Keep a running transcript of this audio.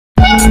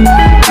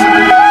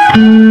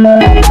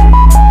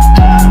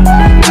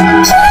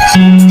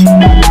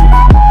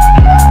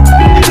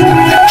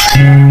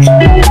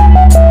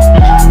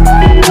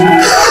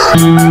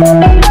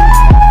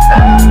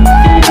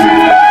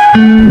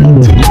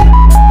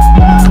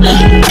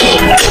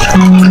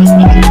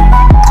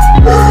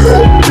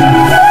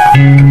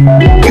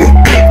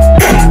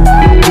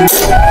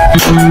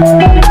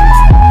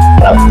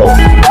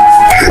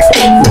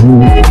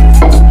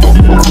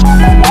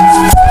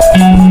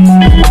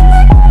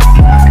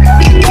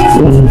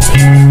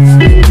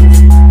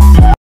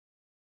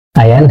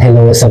Ayan,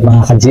 hello sa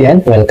mga ka-GN.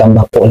 Welcome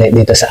back po ulit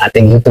dito sa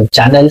ating YouTube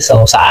channel.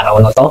 So sa araw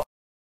na to,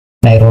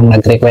 mayroong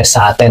nag-request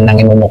sa atin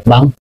ng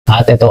imumukbang.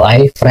 At ito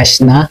ay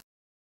fresh na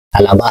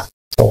talaba.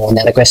 So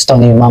na-request to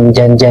ni Ma'am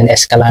Jen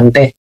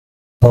Escalante.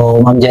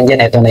 So Ma'am Jen,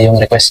 ito na yung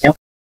request nyo.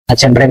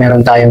 At syempre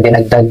meron tayong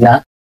dinagdag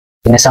na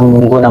ginisang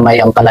munggo na may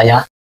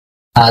ampalaya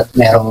at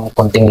merong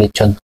konting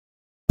lechon.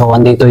 So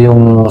andito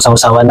yung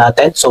sawsawan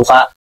natin,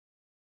 suka,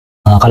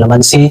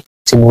 kalamansi,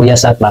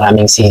 sibuyas at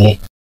maraming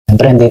sili.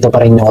 Siyempre, dito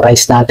pa rin yung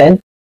rice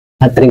natin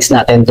at drinks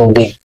natin,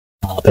 tubig.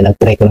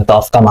 Pinag-try ko na to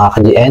off ka mga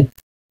ka-GN.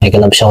 May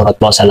galab shoutout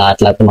po sa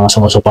lahat-lahat ng mga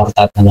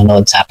sumusuporta at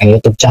nanonood sa aking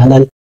YouTube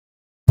channel.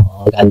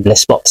 God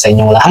bless po sa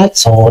inyong lahat.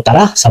 So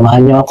tara,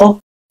 samahan nyo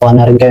ako. Kuha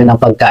na rin kayo ng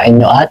pagkain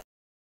nyo at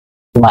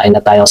kumain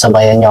na tayo.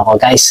 Sabayan nyo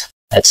ako guys.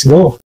 Let's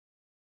go!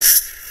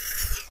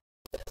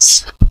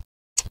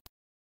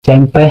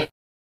 Siyempre,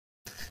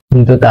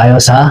 dito tayo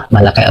sa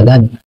malaki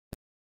agad.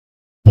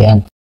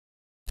 Ayan.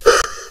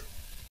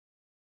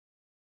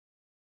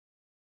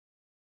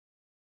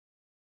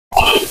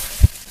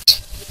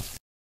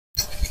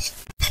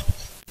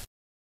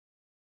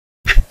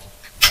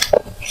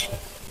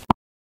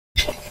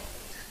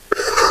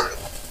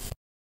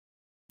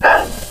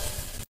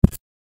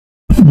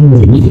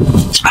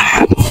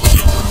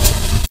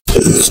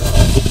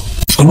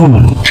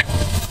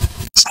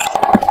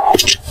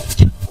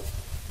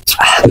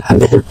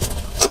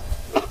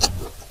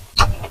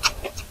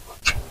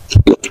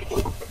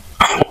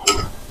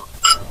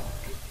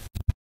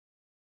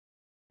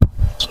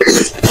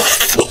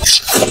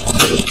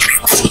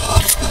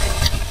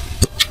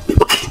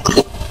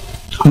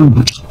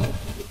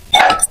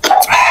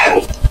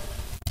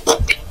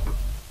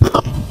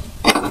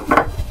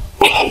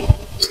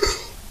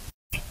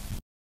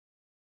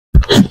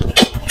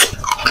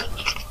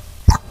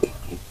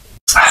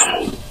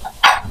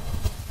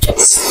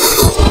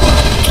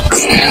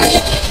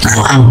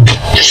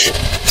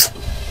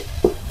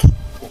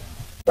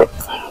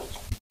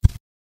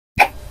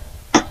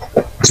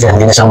 Yan,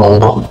 ginisang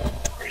monggo.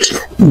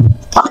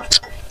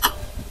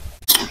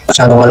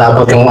 Masyadong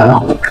malapot yung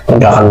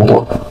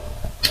pagkakaluto.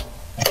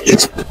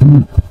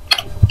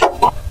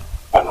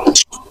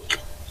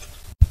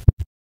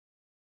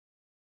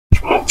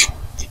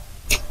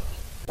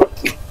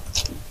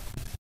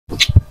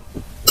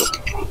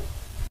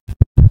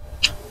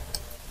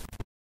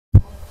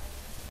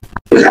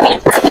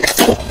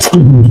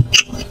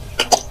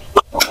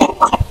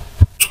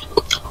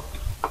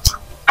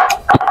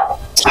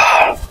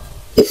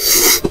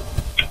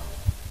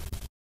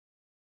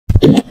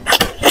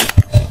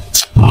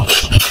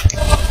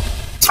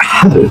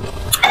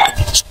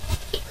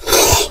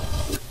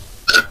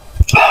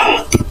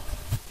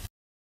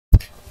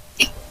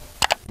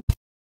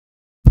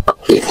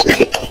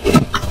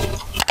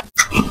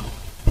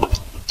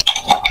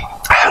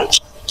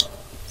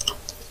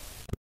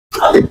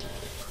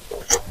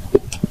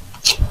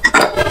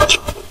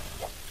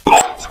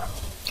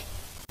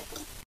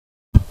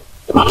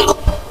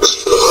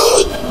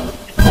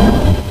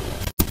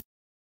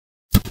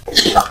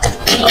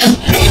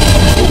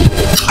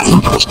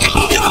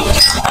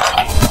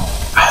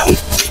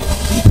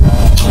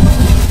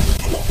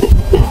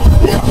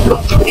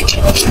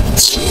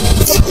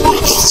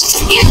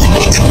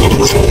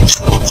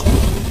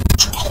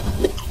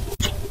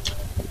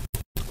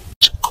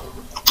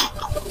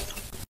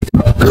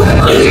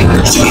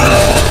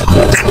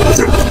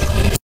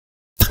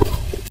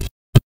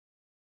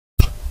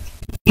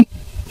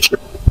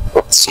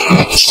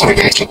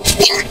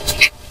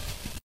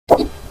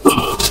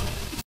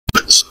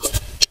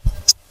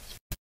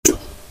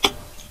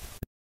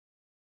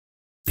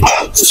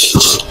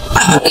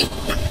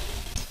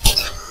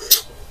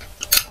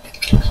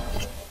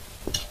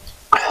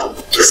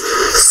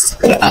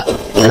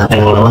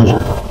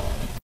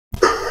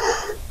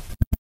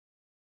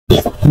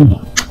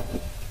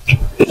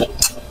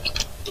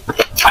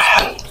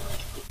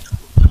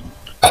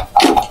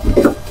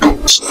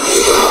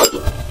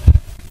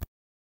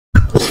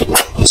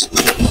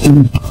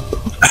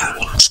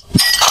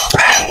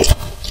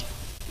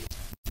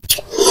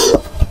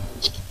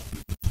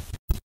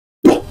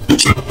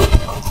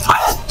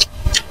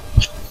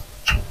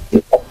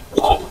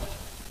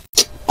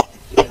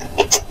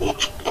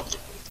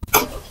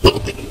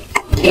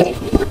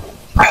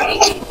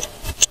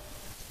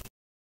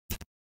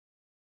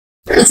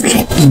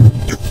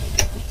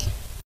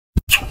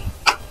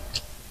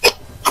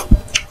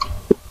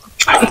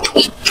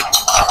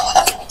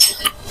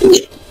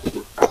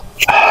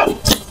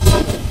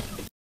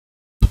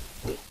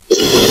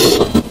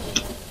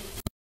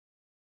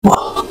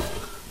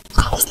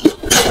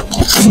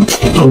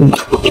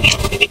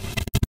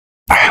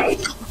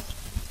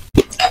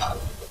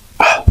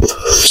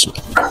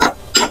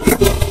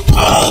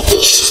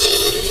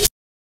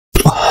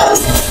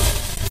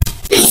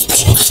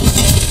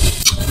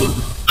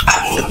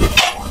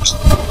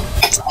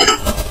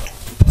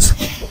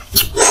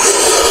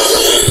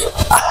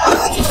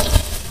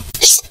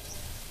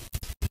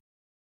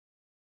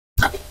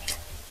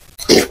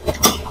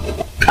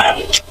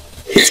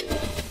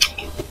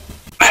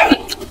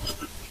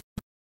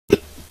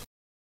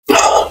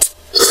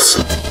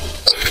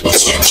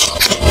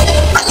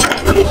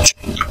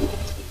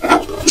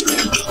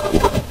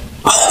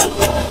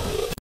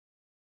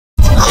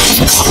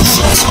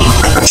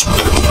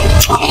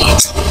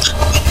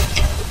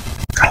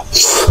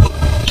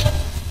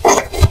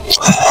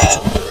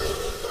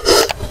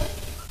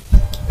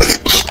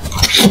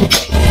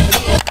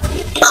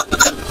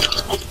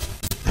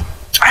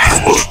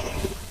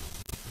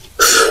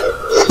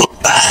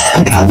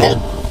 Grabe.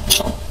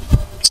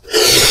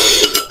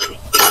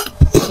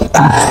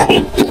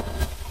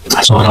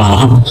 Sobrang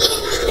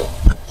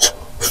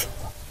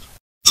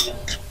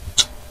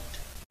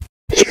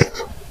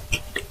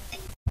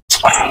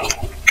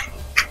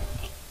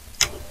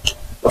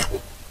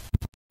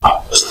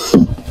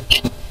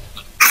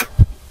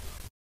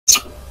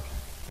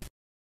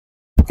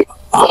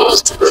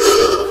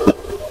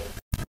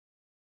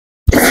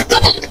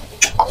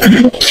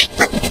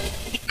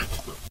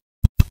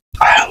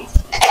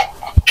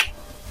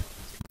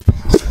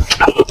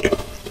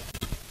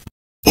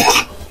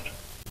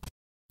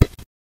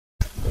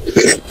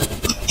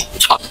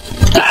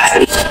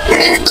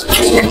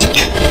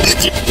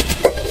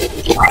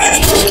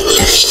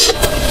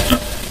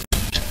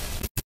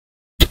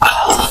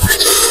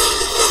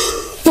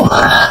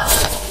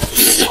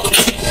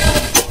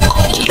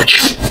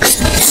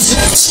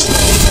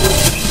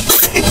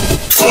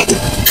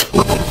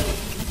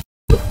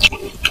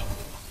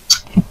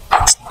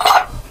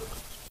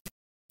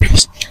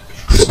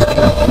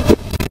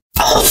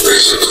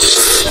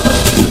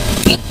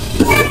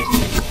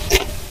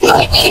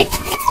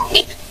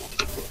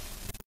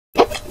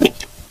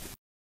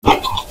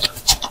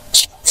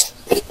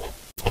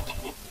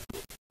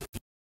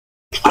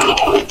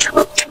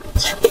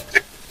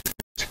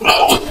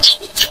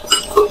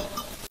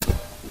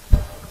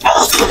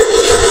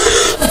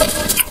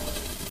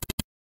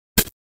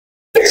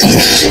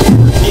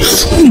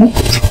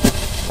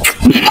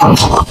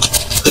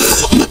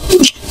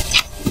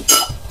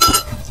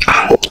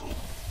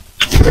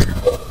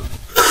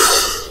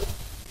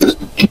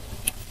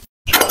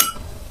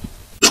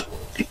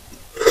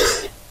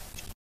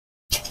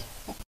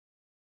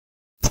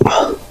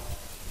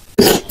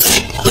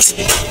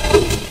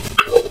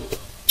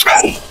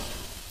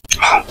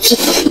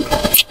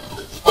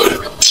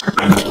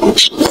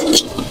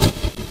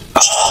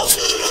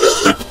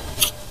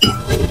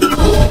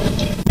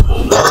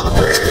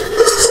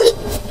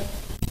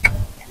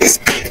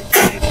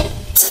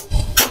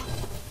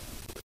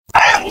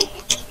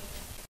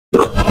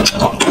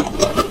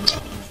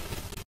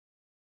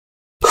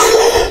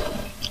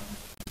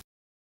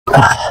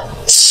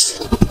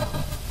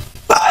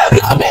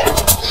grabe.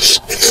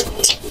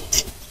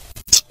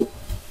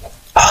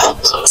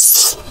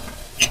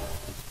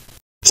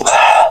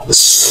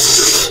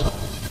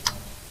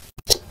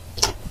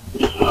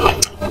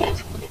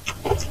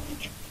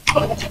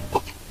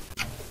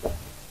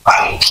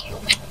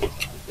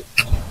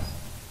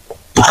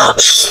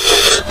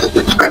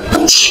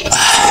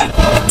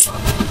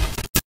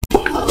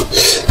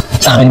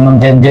 Sa akin Ma'am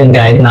Jen,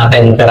 kahit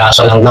natin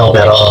piraso lang daw,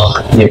 pero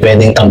hindi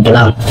pwedeng tampo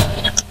lang.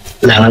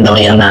 Kailangan daw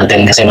yan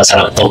natin kasi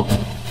masarap to.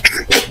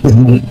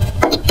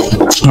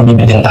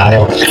 Mabibitin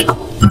tayo.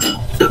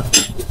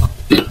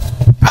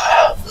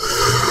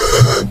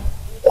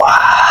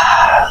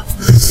 Wow!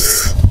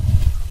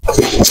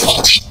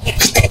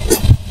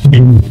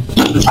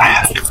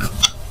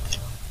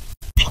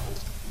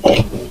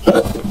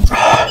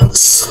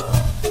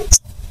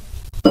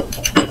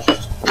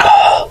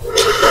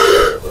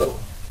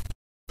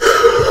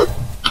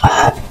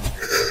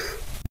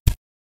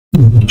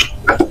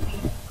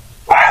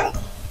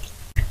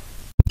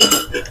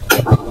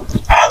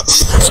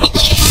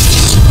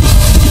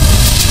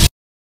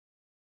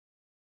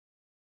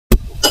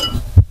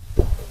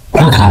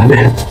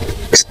 Grabe.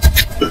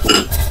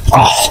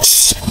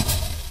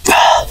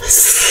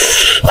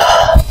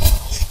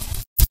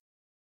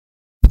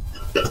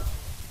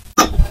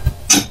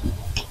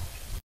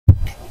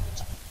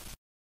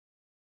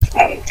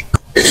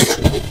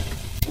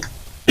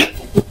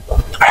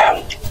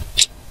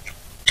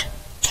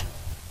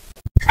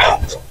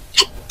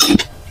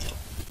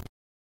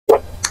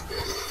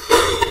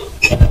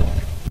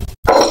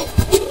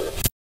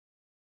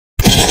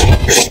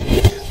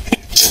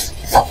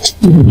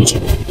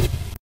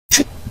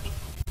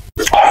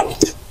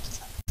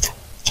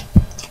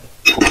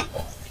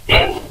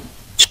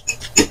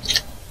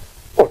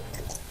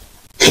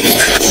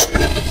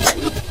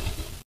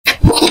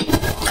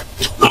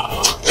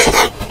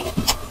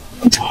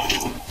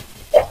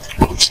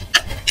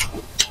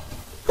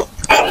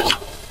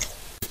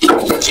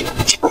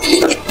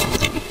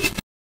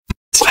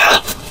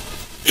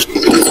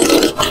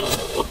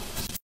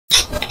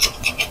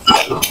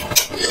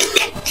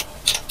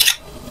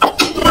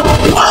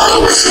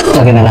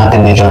 Lagyan na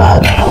natin dito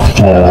lahat.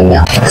 Meron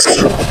niya.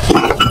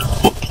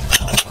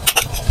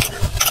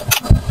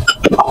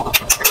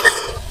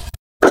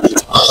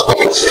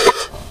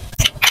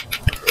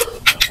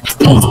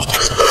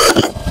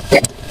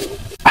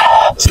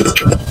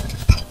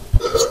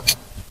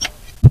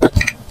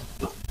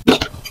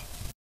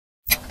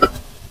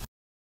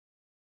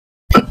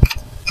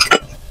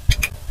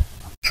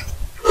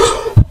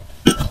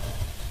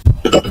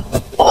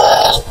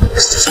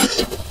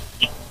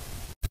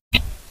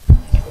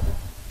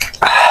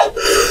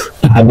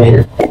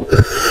 Abel.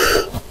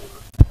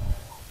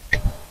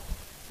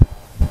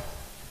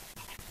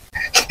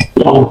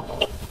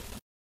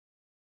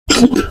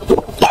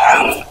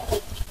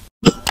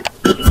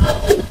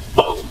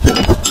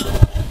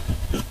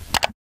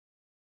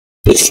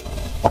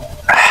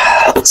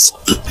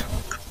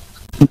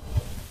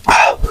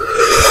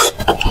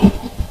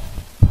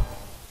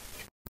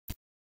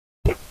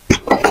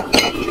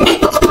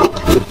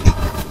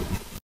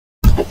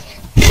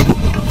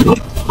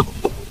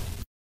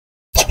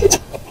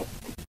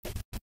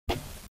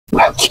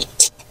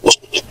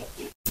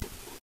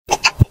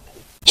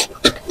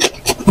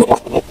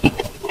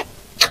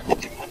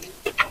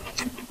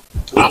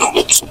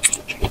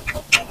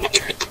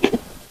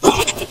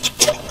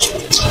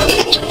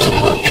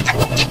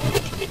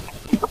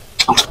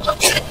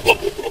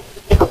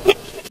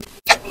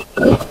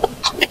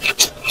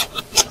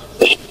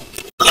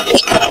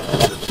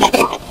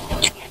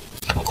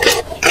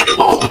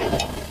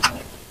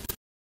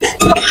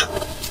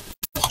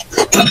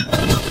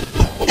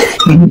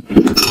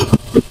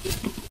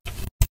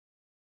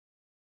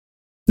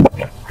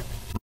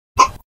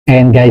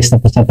 And guys,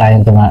 tapos na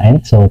tayong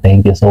kumain. So,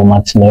 thank you so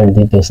much, Lord,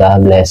 dito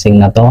sa blessing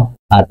na to.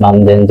 At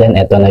Ma'am Jenjen,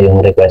 ito na yung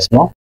request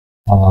mo.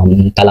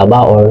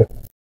 Talaba or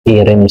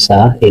Hirim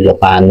sa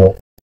Ilocano.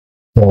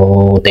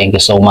 So, thank you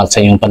so much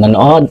sa inyong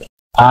panonood.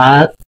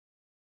 At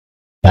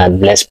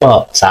God bless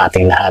po sa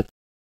ating lahat.